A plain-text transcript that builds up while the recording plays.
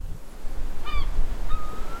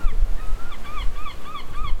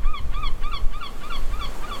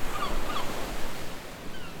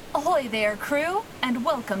there, crew, and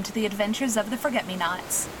welcome to the adventures of the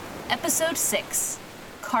Forget-Me-Nots. Episode 6,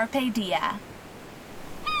 Carpe Dia.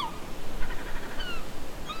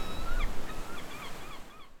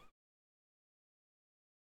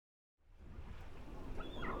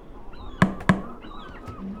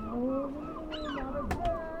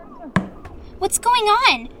 What's going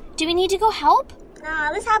on? Do we need to go help?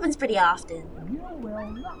 Nah, this happens pretty often. You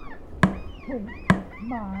will not take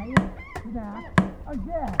my snack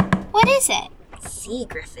again. What is it? Sea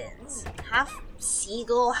griffins. Half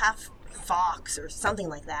seagull, half fox, or something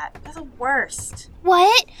like that. They're the worst.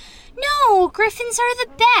 What? No, griffins are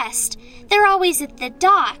the best. They're always at the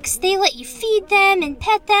docks. They let you feed them and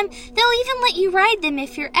pet them. They'll even let you ride them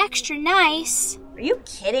if you're extra nice. Are you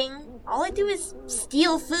kidding? All I do is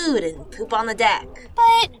steal food and poop on the deck.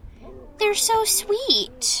 But they're so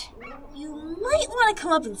sweet. You might want to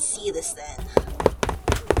come up and see this then.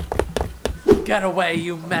 Get away,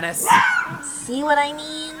 you menace! See what I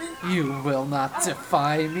mean? You will not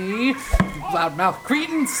defy me, you loudmouth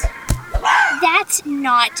cretins! That's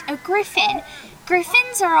not a griffin.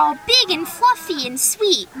 Griffins are all big and fluffy and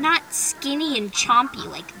sweet, not skinny and chompy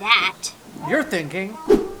like that. You're thinking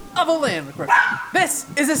of a land griffin. This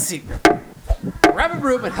is a secret. Grab a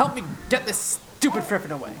broom and help me get this stupid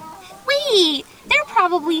griffin away. Wait, they're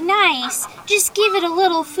probably nice. Just give it a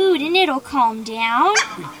little food and it'll calm down.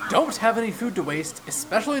 We don't have any food to waste,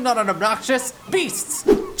 especially not on obnoxious beasts.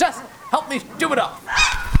 Just help me do it all.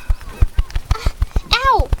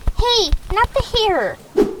 Ow! Hey, not the hair.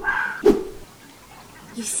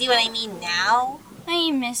 You see what I mean now?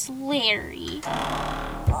 I miss Larry.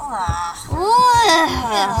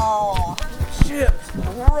 Oh. Chips,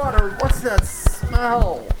 brother, what's that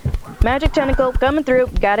smell? Magic tentacle coming through.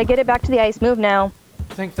 Gotta get it back to the ice. Move now.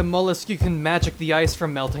 Think the mollusk you can magic the ice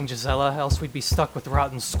from melting, Gisela, else we'd be stuck with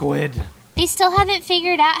rotten squid. They still haven't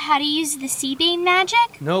figured out how to use the seabane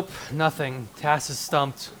magic? Nope, nothing. Tass is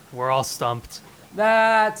stumped. We're all stumped.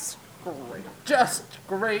 That's great. Just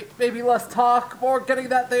great. Maybe less talk, more getting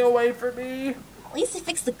that thing away from me. At least it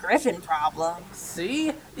fixed the griffin problem.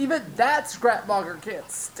 See? Even that scrapmonger can't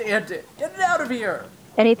stand it. Get it out of here.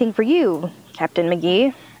 Anything for you, Captain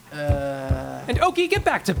McGee? And Okie, get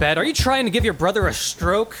back to bed. Are you trying to give your brother a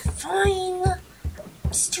stroke? Fine.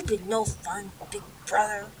 Stupid, no fun, big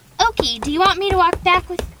brother. Okay, do you want me to walk back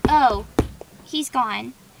with... Oh, he's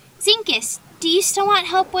gone. Zinkus, do you still want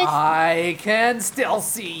help with... I can still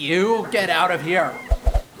see you. Get out of here.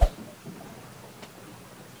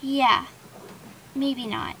 Yeah, maybe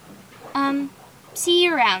not. See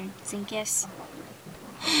you around, Zinkus.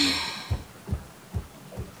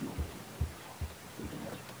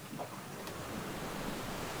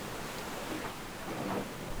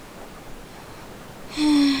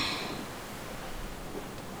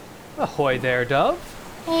 Ahoy there, Dove.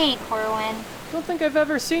 Hey, Corwin. Don't think I've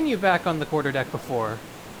ever seen you back on the quarterdeck before.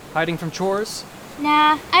 Hiding from chores?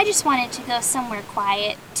 Nah, I just wanted to go somewhere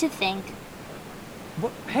quiet to think.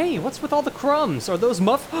 Hey, what's with all the crumbs? Are those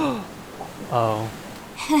Oh,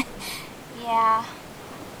 Yeah,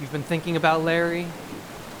 you've been thinking about Larry?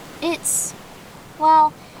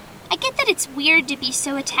 well, I get that it's weird to be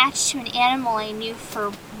so attached to an animal I knew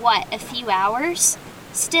for, a few hours?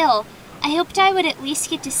 Still, I hoped I would at least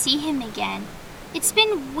get to see him again. It's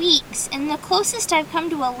been weeks, and the closest I've come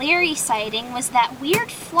to a Larry sighting was that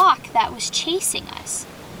weird flock that was chasing us.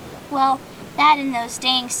 Well, that and those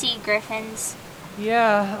dang sea griffins.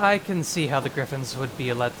 Yeah, I can see how the griffins would be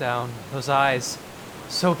a letdown. Those eyes.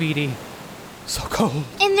 So beady. So cold.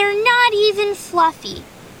 And they're not even fluffy.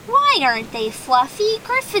 Why aren't they fluffy?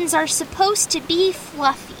 Griffins are supposed to be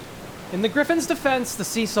fluffy. In the griffin's defense, the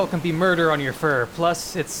sea salt can be murder on your fur.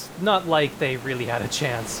 Plus, it's not like they really had a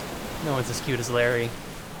chance. No one's as cute as Larry.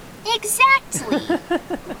 Exactly.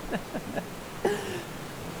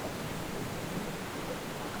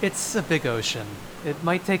 It's a big ocean. It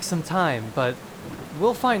might take some time, but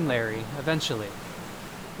we'll find Larry eventually.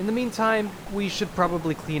 In the meantime, we should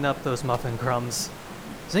probably clean up those muffin crumbs.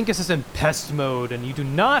 Zinkus is in pest mode, and you do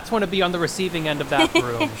not want to be on the receiving end of that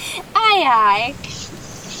broom. Aye, aye.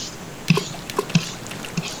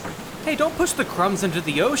 Hey, don't push the crumbs into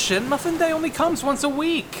the ocean. Muffin Day only comes once a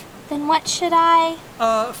week. Then what should I?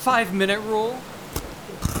 5-minute rule.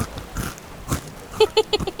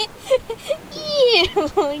 Ew,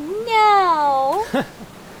 no.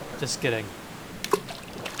 Just kidding.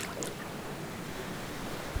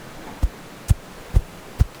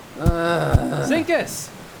 Zinkus!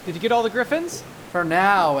 Did you get all the griffins? For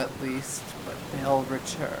now, at least, but they'll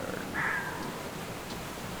return.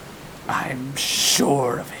 I'm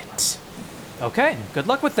sure of it. Okay, good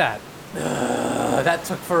luck with that. That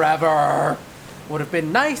took forever. Would have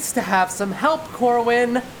been nice to have some help,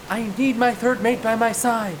 Corwin. I need my third mate by my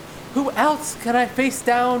side. Who else can I face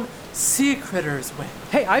down sea critters with?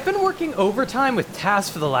 Hey, I've been working overtime with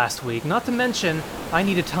Taz for the last week, not to mention I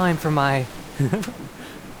needed time for my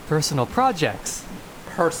personal projects.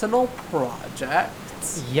 Personal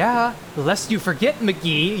projects? Yeah, lest you forget,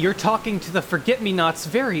 McGee, you're talking to the Forget-Me-Not's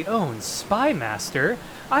very own Spy Master.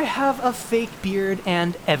 I have a fake beard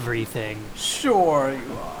and everything. Sure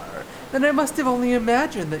you are. Then I must have only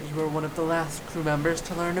imagined that you were one of the last crew members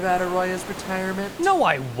to learn about Arroyo's retirement. No,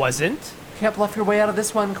 I wasn't. Can't bluff your way out of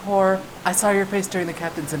this one, Cor. I saw your face during the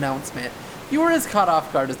captain's announcement. You were as caught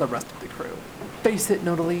off guard as the rest of the crew. Face it,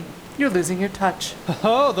 Noodly, you're losing your touch.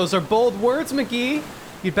 Oh, those are bold words, McGee.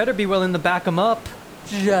 You'd better be willing to back 'em up.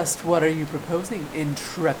 Just what are you proposing,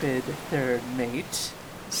 intrepid third mate?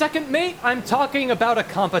 Second mate, I'm talking about a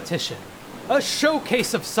competition. A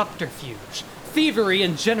showcase of subterfuge, thievery,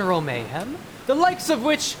 and general mayhem, the likes of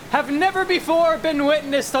which have never before been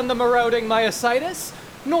witnessed on the marauding Myositis,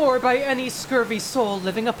 nor by any scurvy soul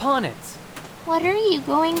living upon it. What are you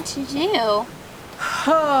going to do?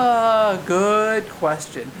 Good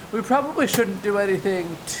question. We probably shouldn't do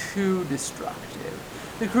anything too destructive.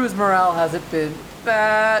 The crew's morale hasn't been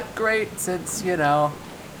that great since,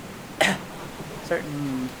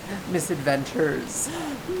 certain misadventures.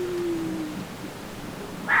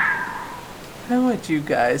 How would you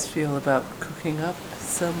guys feel about cooking up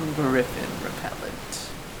some griffin repellent?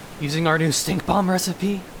 Using our new stink bomb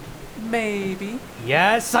recipe? Maybe.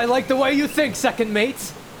 Yes, I like the way you think, second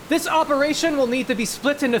mate. This operation will need to be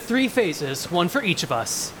split into 3 phases, one for each of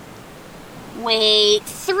us. Wait,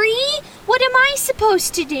 3? What am I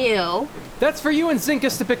supposed to do? That's for you and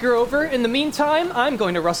Zinkus to pick her over. In the meantime, I'm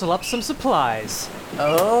going to rustle up some supplies.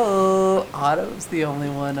 Oh, Otto's the only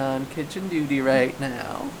one on kitchen duty right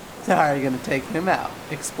now. So how are you going to take him out?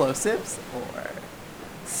 Explosives or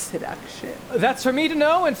seduction? That's for me to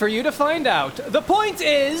know and for you to find out. The point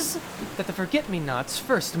is that the Forget-Me-Not's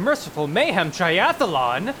first merciful mayhem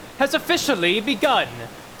triathlon has officially begun.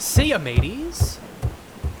 See ya, mateys.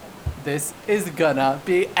 This is gonna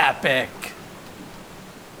be epic.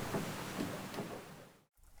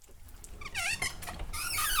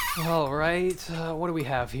 All right, what do we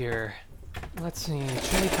have here? Let's see,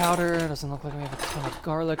 chili powder. Doesn't look like we have a ton of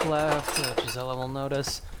garlic left. Gisela will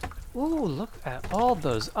notice. Ooh, look at all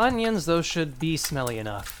those onions. Those should be smelly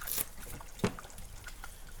enough.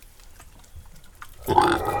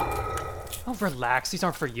 Oh, relax. These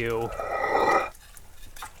aren't for you.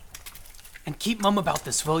 And keep mum about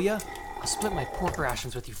this, will ya? I'll split my pork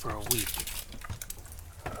rations with you for a week.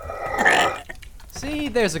 See,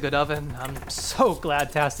 there's a good oven. I'm so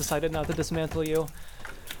glad Tass decided not to dismantle you.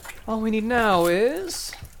 All we need now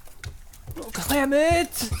is... Oh, clam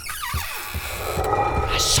it!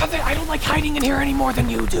 Shove it! I don't like hiding in here any more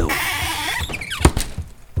than you do!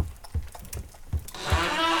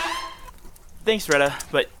 Thanks, Retta,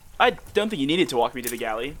 but I don't think you needed to walk me to the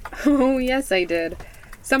galley. Oh, yes, I did.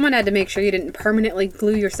 Someone had to make sure you didn't permanently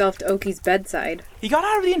glue yourself to Oki's bedside. He got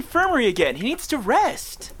out of the infirmary again. He needs to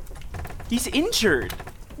rest. He's injured.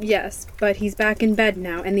 Yes, but he's back in bed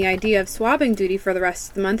now, and the idea of swabbing duty for the rest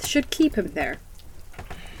of the month should keep him there.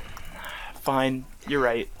 Fine, you're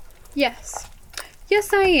right. Yes.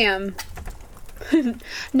 Yes, I am.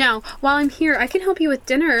 Now, while I'm here, I can help you with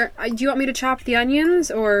dinner. Do you want me to chop the onions,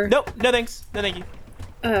 or...? No thanks. No thank you.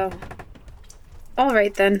 Oh. All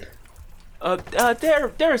right, then.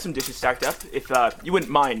 There are some dishes stacked up, if, you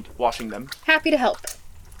wouldn't mind washing them. Happy to help.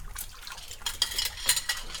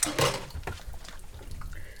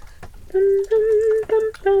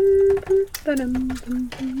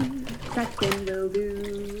 Back window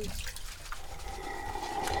blues.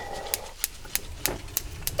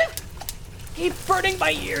 Keep burning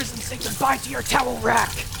my ears and say goodbye to your towel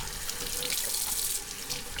rack!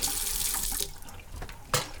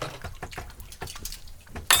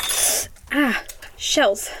 Ah,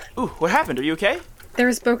 shells. Ooh, what happened? Are you okay? There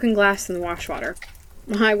was broken glass in the wash water.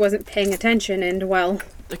 I wasn't paying attention and, well...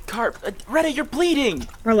 The carp... Retta, you're bleeding!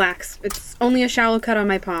 Relax. It's only a shallow cut on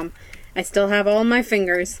my palm. I still have all my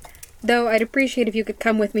fingers. Though I'd appreciate if you could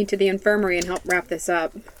come with me to the infirmary and help wrap this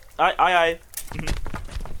up. Aye.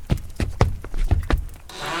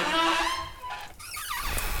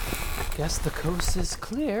 Guess the coast is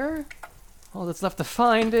clear. All that's left to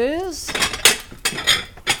find is...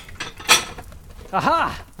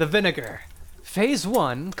 Aha! The vinegar. Phase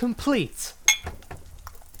 1 complete.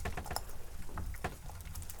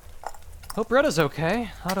 Hope Retta's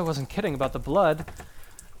okay. Otto wasn't kidding about the blood.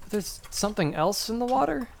 But there's something else in the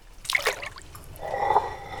water?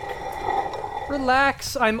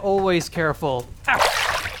 Relax, I'm always careful.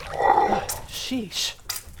 Ow! Sheesh.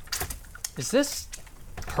 Is this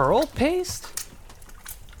pearl paste?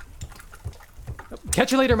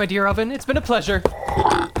 Catch you later, my dear oven. It's been a pleasure.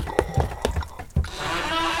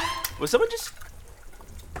 Was someone just...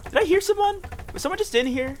 Did I hear someone? Was someone just in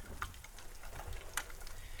here?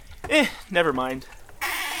 Never mind.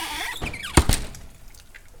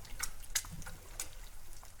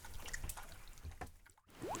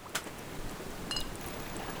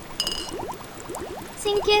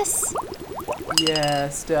 Zinkus, Yeah,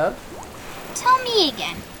 Steph? tell me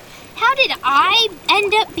again. How did I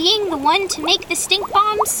end up being the one to make the stink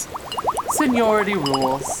bombs? Seniority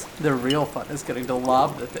rules. The real fun is getting to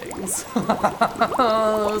lob the things.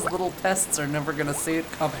 Those little pests are never gonna see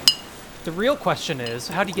it coming. The real question is,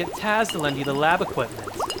 how do you get Taz to lend you the lab equipment?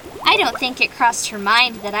 I don't think it crossed her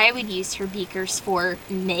mind that I would use her beakers for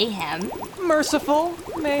mayhem. Merciful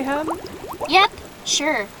mayhem? Yep,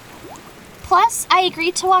 sure. Plus, I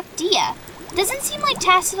agreed to walk Dia. Doesn't seem like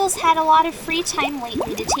Tassiville's had a lot of free time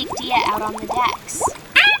lately to take Dia out on the decks.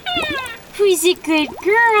 Who's a good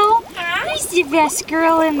girl? Who's the best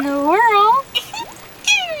girl in the world?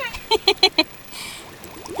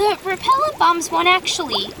 The repellent bombs won't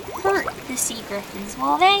actually hurt the sea griffins,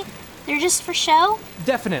 will they? They're just for show?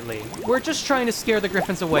 Definitely. We're just trying to scare the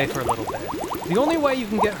griffins away for a little bit. The only way you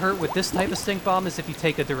can get hurt with this type of stink bomb is if you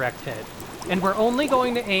take a direct hit. And we're only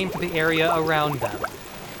going to aim for the area around them.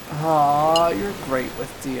 Aw, you're great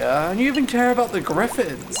with Dia, and you even care about the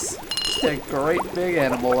griffins. Just a great big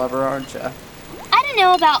animal lover, aren't you? I don't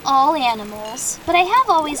know about all animals, but I have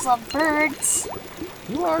always loved birds.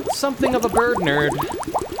 You are something of a bird nerd.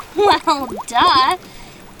 Well, duh.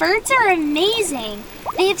 Birds are amazing.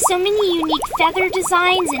 They have so many unique feather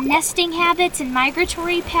designs and nesting habits and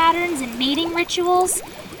migratory patterns and mating rituals.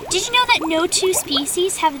 Did you know that no two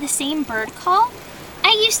species have the same bird call?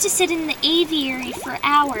 I used to sit in the aviary for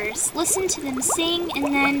hours, listen to them sing,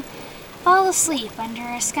 and then fall asleep under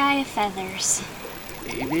a sky of feathers.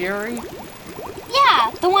 Aviary?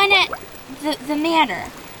 Yeah, the one at the manor.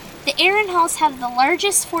 The Aaron Halls have the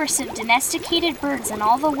largest force of domesticated birds in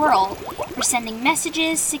all the world for sending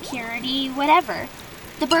messages, security, whatever.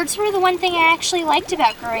 The birds were the one thing I actually liked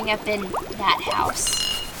about growing up in that house.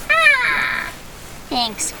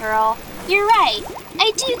 Thanks, girl. You're right.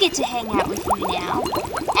 I do get to hang out with you now.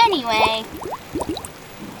 Anyway,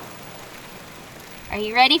 are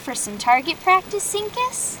you ready for some target practice,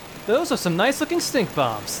 Zinkus? Those are some nice looking stink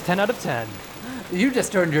bombs. 10 out of 10. You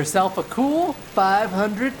just earned yourself a cool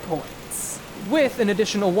 500 points. With an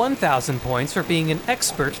additional 1,000 points for being an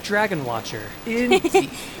expert dragon watcher. Indeed.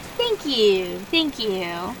 Thank you. Thank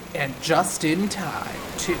you. And just in time,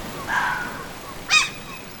 too.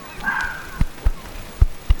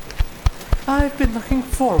 I've been looking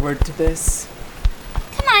forward to this.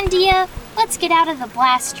 Come on, Dia. Let's get out of the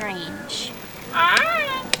blast range.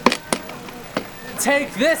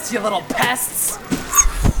 Take this, you little pests!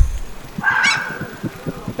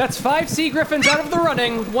 That's 5 sea griffins out of the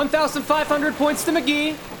running. 1,500 points to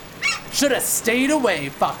McGee. Should have stayed away,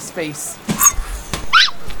 Foxface.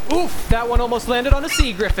 Oof, that one almost landed on a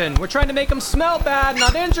sea griffin. We're trying to make them smell bad,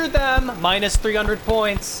 not injure them. Minus 300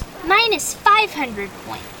 points. Minus 500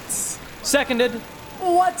 points. Seconded.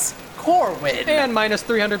 What's Corwin? And minus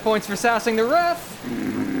 300 points for sassing the ref.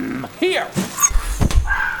 Here!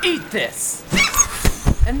 Eat this!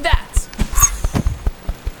 And that!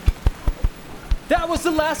 That was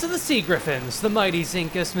the last of the sea griffins. The mighty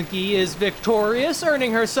Zinkus McGee is victorious,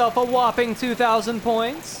 earning herself a whopping 2,000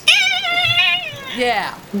 points.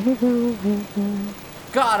 Yeah!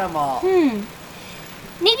 Got 'em all.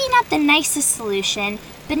 Maybe not the nicest solution,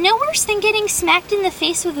 but no worse than getting smacked in the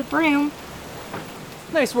face with a broom.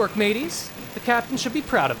 Nice work, mateys. The captain should be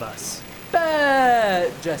proud of us.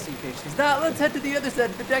 But just in case she's not, let's head to the other side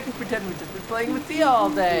of the deck and pretend we've just been playing with Thea all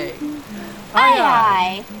day.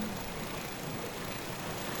 Aye, aye.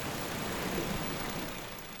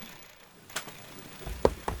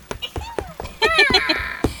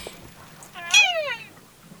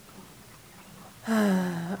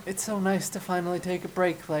 It's so nice to finally take a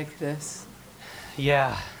break like this.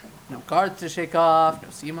 Yeah. No guards to shake off, no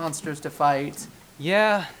sea monsters to fight,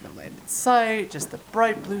 Yeah. no land in sight, just the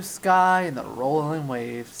bright blue sky and the rolling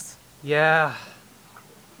waves. Yeah.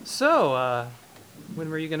 So, when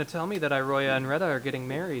were you gonna tell me that Iroya and Retta are getting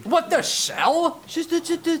married? What the shell?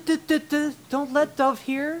 Don't let Dove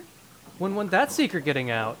hear. When won't that secret getting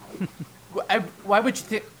out? Why would you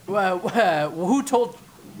think? Who told?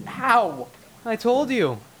 How? I told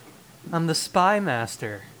you. I'm the spy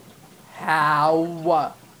master.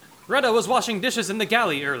 How? Retta was washing dishes in the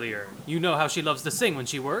galley earlier. You know how she loves to sing when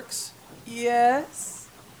she works. Yes.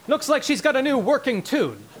 Looks like she's got a new working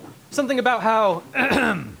tune. Something about how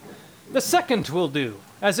the second will do,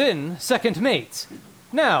 as in second mate.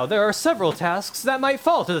 Now, there are several tasks that might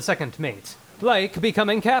fall to the second mate, like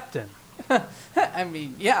becoming captain. I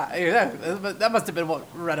mean, that must have been what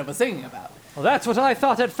Retta was singing about. Well, that's what I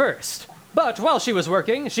thought at first. But while she was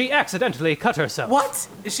working, she accidentally cut herself. What?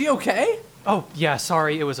 Is she okay? Oh, yeah,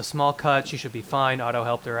 sorry, it was a small cut. She should be fine. Otto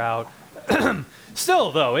helped her out.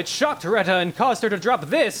 Still, though, it shocked Retta and caused her to drop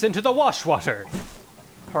this into the wash water.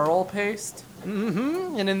 Pearl paste?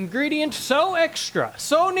 Mm-hmm, an ingredient so extra,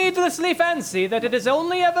 so needlessly fancy that it is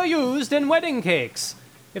only ever used in wedding cakes.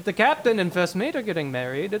 If the captain and first mate are getting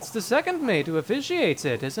married, it's the second mate who officiates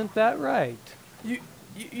it, isn't that right?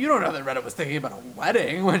 You don't know that Retta was thinking about a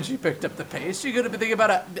wedding when she picked up the paste. She could have been thinking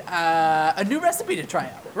about a new recipe to try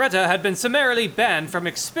out. Retta had been summarily banned from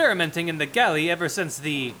experimenting in the galley ever since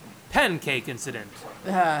the pancake incident.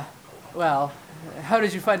 Well, how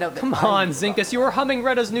did you find out that? Come on, Zinkus, you were humming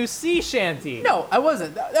Retta's new sea shanty. No, I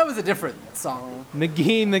wasn't. That was a different song.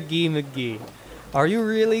 McGee. Are you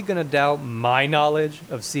really gonna doubt my knowledge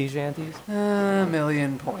of sea shanties? A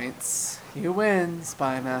million points. You win,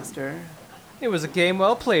 Spy Master. It was a game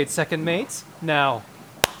well played, second mates. Now,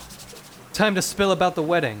 time to spill about the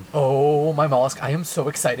wedding. Oh, my mollusk, I am so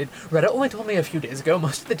excited. Retta only told me a few days ago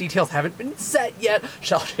most of the details haven't been set yet.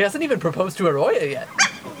 She hasn't even proposed to Arroya yet.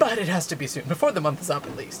 But it has to be soon, before the month is up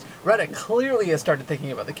at least. Retta clearly has started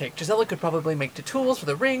thinking about the cake. Gisela could probably make the tools for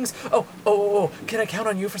the rings. Oh, can I count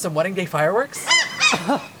on you for some wedding day fireworks?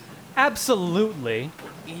 Absolutely.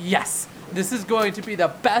 Yes, this is going to be the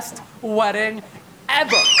best wedding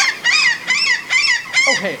ever.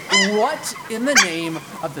 Okay, what in the name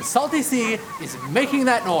of the salty sea is making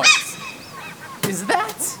that noise? Is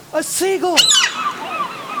that a seagull?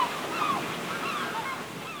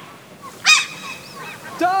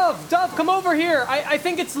 Dove, come over here. I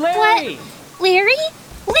think it's Larry. What? Larry?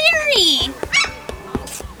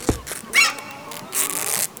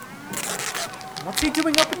 What's he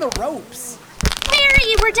doing up in the ropes?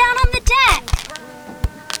 Larry, we're down on the deck.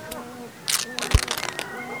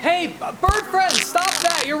 Hey, bird friend, stop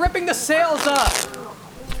that! You're ripping the sails up!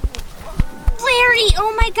 Larry,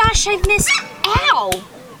 oh my gosh, I've missed... Ow!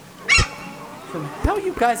 From how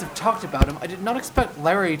you guys have talked about him, I did not expect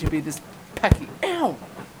Larry to be this pecky. Ow!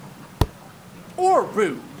 Or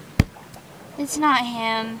rude. It's not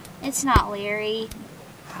him. It's not Larry.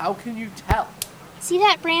 How can you tell? See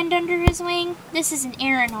that brand under his wing? This is an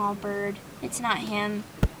Arenal bird. It's not him.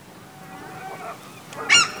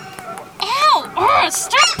 Ow! Oh,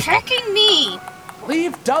 stop pecking me!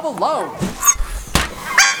 Leave Dove alone!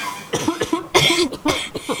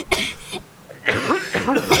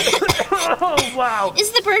 Oh, wow!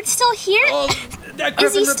 Is the bird still here? Oh, that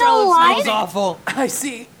is he griffin still alive? Smells awful. I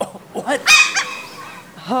see. Oh, what?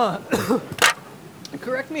 Huh.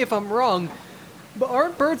 Correct me if I'm wrong, but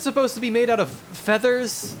aren't birds supposed to be made out of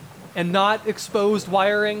feathers and not exposed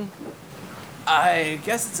wiring? I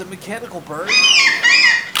guess it's a mechanical bird.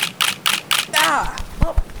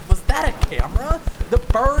 Well, was that a camera? The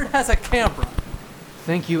bird has a camera.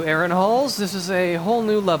 Thank you, Aaron Halls. This is a whole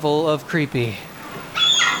new level of creepy.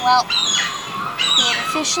 Well, they have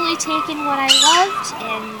officially taken what I loved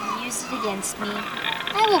and used it against me.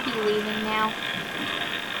 I will be leaving now.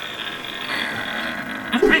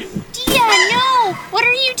 Dia, no! What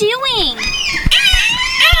are you doing?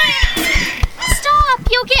 Stop!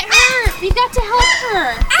 You'll get hurt! We've got to help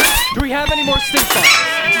her! Do we have any more stink bombs?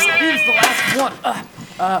 Just use the last one.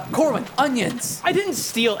 Corwin, onions. I didn't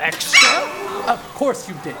steal extra. Of course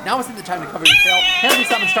you did. Now isn't the time to cover your tail. Hand me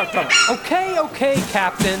some and start throwing. Okay,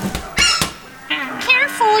 Captain.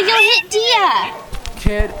 Careful, you'll hit Dia!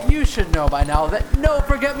 Kid, you should know by now that no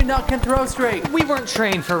forget-me-not can throw straight. We weren't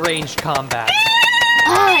trained for ranged combat.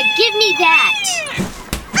 Give me that!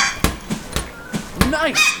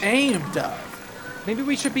 Nice aim, Dove. Maybe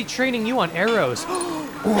we should be training you on arrows.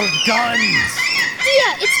 Or guns!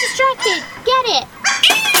 Dia, it's distracted! Get it!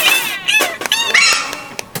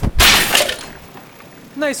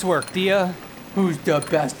 Nice work, Dia. Who's the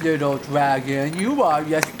best little dragon? You are,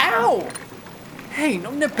 yes. Ow! Hey,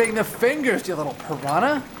 no nipping the fingers, you little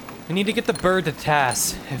piranha. We need to get the bird to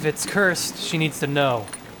Tass. If it's cursed, she needs to know.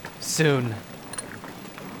 Soon.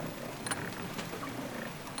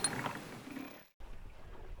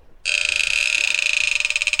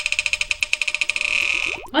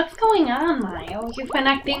 What's going on, Miles? You've been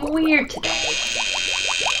acting weird today.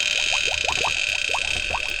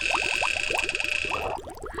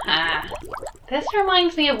 This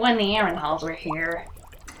reminds me of when the Aaron Halls were here.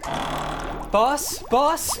 Boss?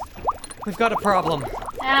 We've got a problem.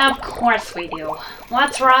 Of course we do.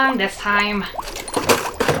 What's wrong this time?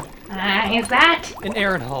 Is that? An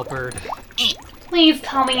Aaron Hall bird. Please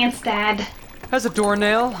tell me instead. As a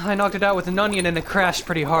doornail, I knocked it out with an onion and it crashed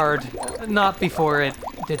pretty hard. Not before it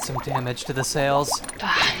did some damage to the sails.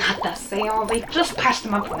 Not the sail. They just patched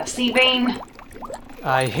them up with a sea vane.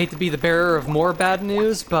 I hate to be the bearer of more bad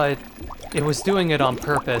news, but it was doing it on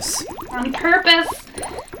purpose. On purpose?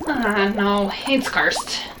 No, it's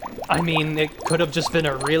cursed. I mean, it could have just been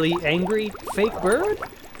a really angry, fake bird?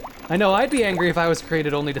 I know I'd be angry if I was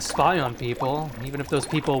created only to spy on people, even if those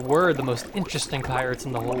people were the most interesting pirates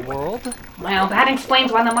in the whole world. Well, that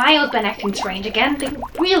explains why the Mayo's been acting strange again. They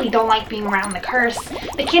really don't like being around the curse.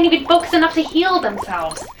 They can't even focus enough to heal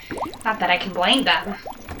themselves. Not that I can blame them.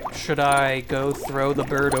 Should I go throw the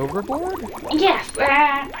bird overboard? Yes,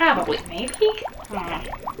 probably, maybe.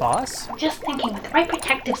 Boss? Just thinking with the right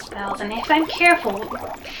protective spells, and if I'm careful...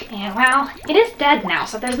 Yeah, well, it is dead now,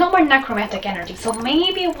 so there's no more necromantic energy, so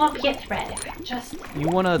maybe it won't be a threat if I just... You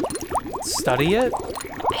wanna study it?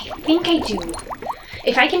 I think I do.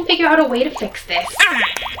 If I can figure out a way to fix this...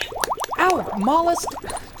 Ow, mollusk!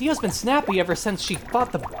 Dia's been snappy ever since she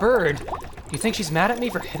fought the bird. You think she's mad at me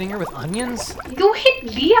for hitting her with onions? You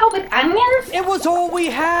hit Dia with onions? It was all we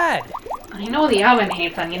had! I know the oven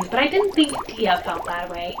hates onions, but I didn't think Dia felt that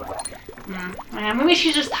way. Maybe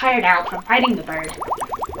she's just tired out from fighting the bird.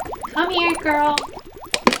 Come here, girl.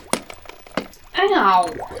 Ow!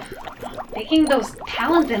 Digging those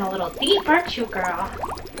talons in a little deep, aren't you, girl?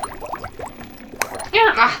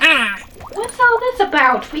 What's all this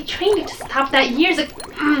about? We trained you to stop that years ago.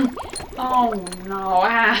 Oh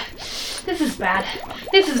no, this is bad.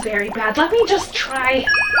 This is very bad. Let me just try.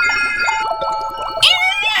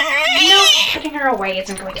 No, putting her away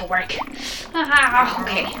isn't going to work.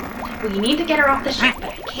 Okay. We need to get her off the ship, but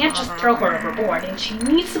I can't just throw her overboard, and she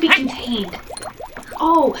needs to be contained.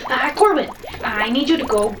 Oh, Corbin, I need you to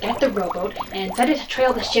go get the rowboat and set it to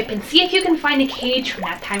trail the ship and see if you can find a cage from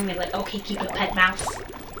that time we let OK keep a pet mouse.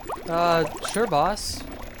 Sure, boss.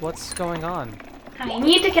 What's going on? I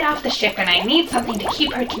need to get off the ship and I need something to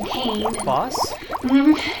keep her contained. Boss?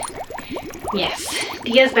 Yes,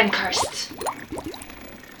 Dia's been cursed.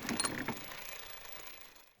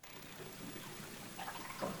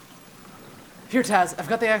 Here, Taz, I've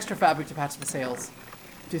got the extra fabric to patch the sails.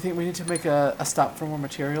 Do you think we need to make a stop for more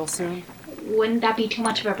material soon? Wouldn't that be too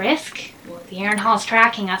much of a risk? Well, the Aaron Hall's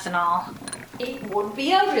tracking us and all. It would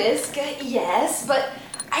be a risk, yes, but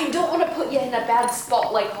I don't want to put you in a bad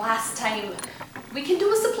spot like last time. We can do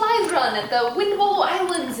a supplies run at the Windwallow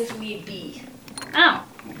Islands if need be. Oh,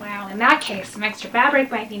 well, in that case, some extra fabric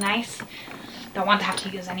might be nice. Don't want to have to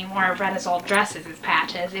use any more of Retta's old dresses as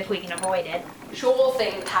patches if we can avoid it. Sure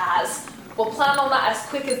thing, Taz. We'll plan on that as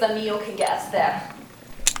quick as the meal can get us there.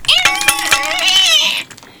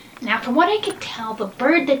 Now, from what I could tell, the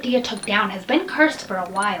bird that Dia took down has been cursed for a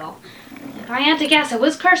while. If I had to guess, it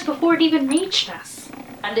was cursed before it even reached us.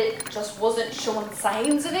 And it just wasn't showing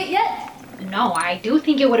signs of it yet? No, I do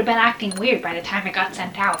think it would have been acting weird by the time it got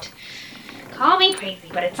sent out. Call me crazy,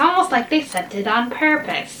 but it's almost like they sent it on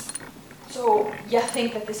purpose. So, you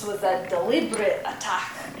think that this was a deliberate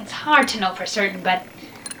attack? It's hard to know for certain, but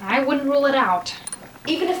I wouldn't rule it out.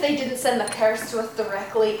 Even if they didn't send the curse to us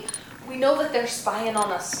directly, we know that they're spying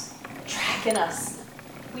on us, tracking us.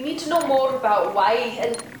 We need to know more about why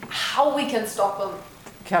and how we can stop them.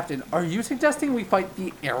 Captain, are you suggesting we fight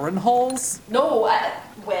the Aaron Halls? No,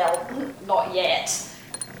 well, not yet.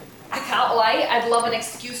 I can't lie, I'd love an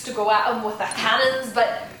excuse to go at them with the cannons,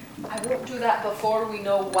 but I won't do that before we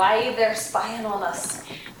know why they're spying on us.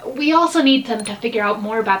 We also need them to figure out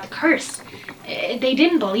more about the curse. They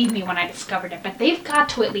didn't believe me when I discovered it, but they've got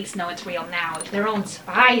to at least know it's real now if their own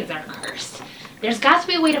spies are cursed. There's got to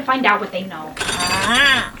be a way to find out what they know.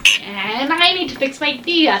 And I need to fix my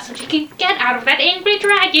Dia so she can get out of that angry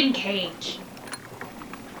dragon cage.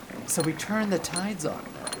 So we turn the tides on.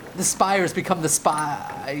 The spires become the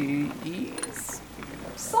spies.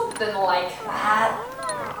 Something like that.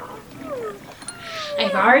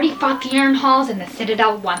 I've already fought the Aaron Halls and the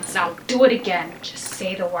Citadel once. I'll do it again. Just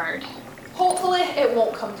say the word. Hopefully it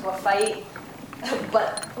won't come to a fight.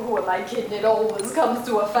 But who am I kidding? It always comes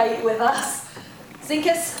to a fight with us.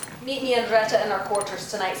 Zinkus, meet me and Retta in our quarters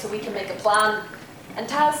tonight so we can make a plan. And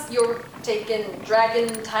Taz, you're taking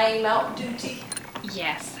dragon time out duty?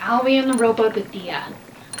 Yes, I'll be in the rowboat with Dia.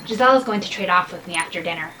 Giselle's going to trade off with me after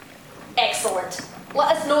dinner. Excellent.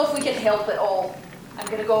 Let us know if we can help at all. I'm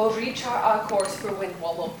going to go rechart our course for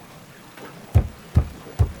Windwallow.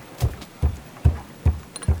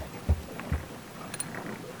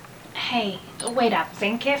 Hey, wait up,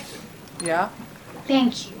 Zinkus. Yeah?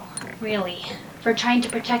 Thank you, really, for trying to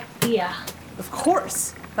protect Dia. Of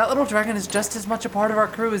course. That little dragon is just as much a part of our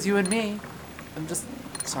crew as you and me. I'm just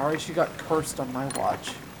sorry she got cursed on my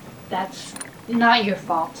watch. That's not your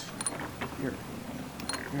fault. You're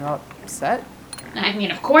not upset? I mean,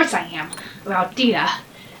 of course I am. About Dia.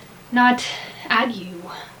 Not at you.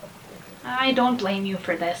 I don't blame you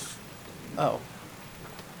for this. Oh.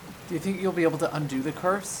 Do you think you'll be able to undo the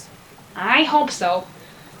curse? I hope so.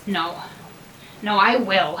 No. No, I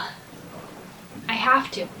will. I have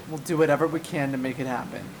to. We'll do whatever we can to make it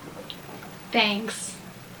happen. Thanks.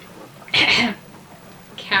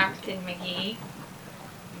 Captain McGee.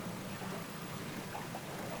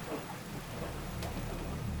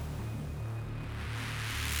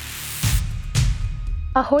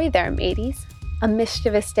 Ahoy there, mateys. A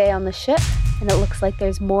mischievous day on the ship, and it looks like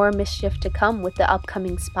there's more mischief to come with the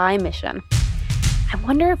upcoming spy mission. I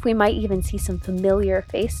wonder if we might even see some familiar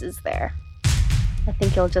faces there. I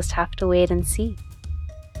think you'll just have to wait and see.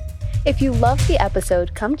 If you loved the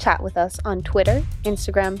episode, come chat with us on Twitter,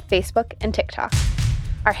 Instagram, Facebook, and TikTok.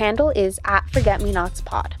 Our handle is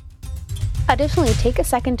 @ForgetMeNotsPod. Additionally, take a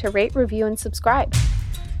second to rate, review, and subscribe.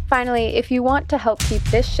 Finally, if you want to help keep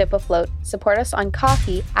this ship afloat, support us on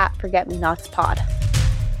Ko-fi @ForgetMeNotsPod.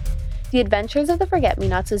 The Adventures of the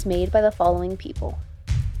Forget-Me-Nots is made by the following people: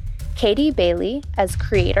 Katie Bailey as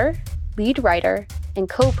creator, lead writer, and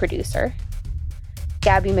co-producer,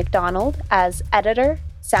 Gabby McDonald as editor,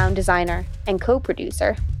 sound designer, and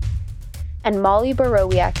co-producer, and Molly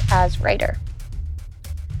Borowiak as writer.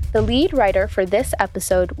 The lead writer for this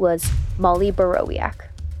episode was Molly Borowiak.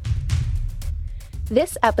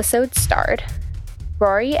 This episode starred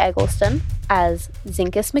Rory Eggleston as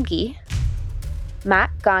Zinkus McGee, Matt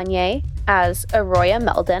Gagne as Arroya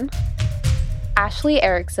Meldon, Ashley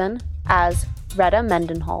Erickson as Retta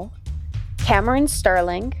Mendenhall, Cameron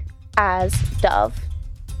Sterling as Dove,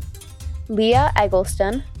 Leah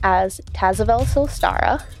Eggleston as Tazavel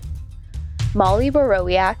Solstara, Molly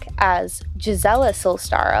Borowiak as Gisela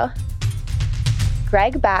Solstara,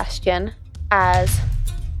 Greg Bastian as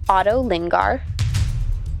Otto Lingar,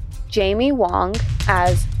 Jamie Wong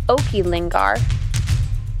as Oki Lingar,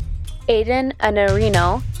 Aiden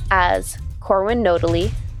Anarino as Corwin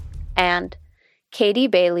Nodally, and Katie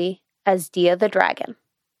Bailey as Dia the Dragon.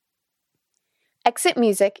 Exit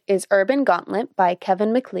music is Urban Gauntlet by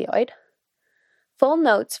Kevin McLeod. Full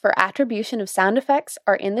notes for attribution of sound effects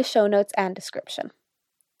are in the show notes and description.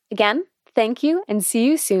 Again, thank you and see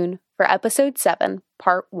you soon for episode 7,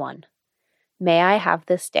 part 1. May I have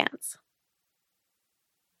this dance?